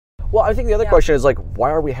Well, I think the other question is like,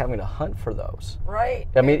 why are we having to hunt for those? Right.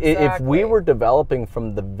 I mean, if we were developing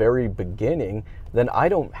from the very beginning, then I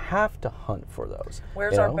don't have to hunt for those.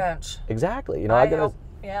 Where's our bench? Exactly. I got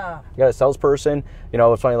a salesperson.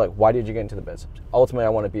 It's funny. Like, why did you get into the business? Ultimately, I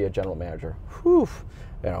want to be a general manager. Whew.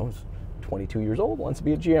 22 years old, wants to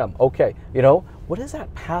be a GM. Okay. What does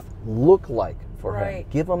that path look like for him?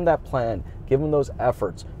 Give him that plan. Give them those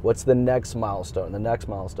efforts. What's the next milestone, the next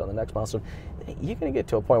milestone, the next milestone? You're going to get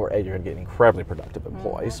to a point where you're going to get incredibly productive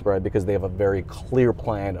employees, right? Because they have a very clear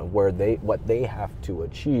plan of what they have to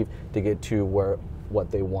achieve to get to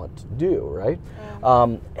what they want to do, right?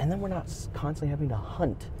 And then we're not constantly having to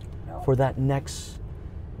hunt for that next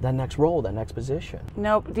role, that next position.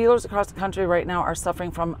 No, dealers across the country right now are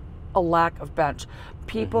suffering from a lack of bench.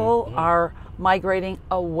 People are migrating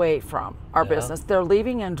away from our business. They're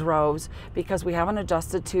leaving in droves because we haven't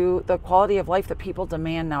adjusted to the quality of life that people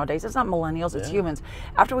demand nowadays. It's not millennials, it's humans.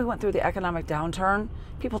 After we went through the economic downturn,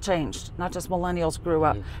 people changed. Not just millennials grew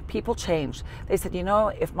up. People changed. They said,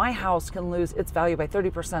 if my house can lose its value by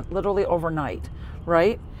 30% literally overnight,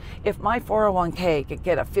 right? If my 401k could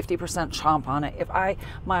get a 50% chomp on it, if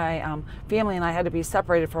my family and I had to be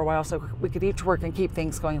separated for a while so we could each work and keep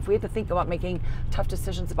things going, if we had to think about making tough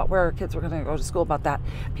decisions about where our kids were going to go to school about that,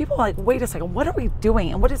 people are like, wait a second, what are we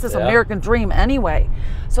doing? And what is this American dream anyway?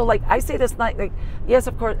 So I say this night, yes,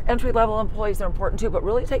 of course, entry-level employees are important too, but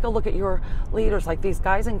really take a look at your leaders, like these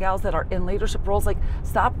guys and gals that are in leadership roles.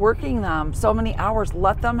 Stop working them so many hours.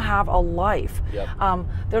 Let them have a life.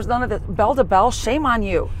 There's none of this bell to bell. Shame on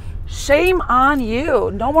you. Shame on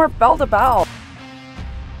you. No more bell to bell.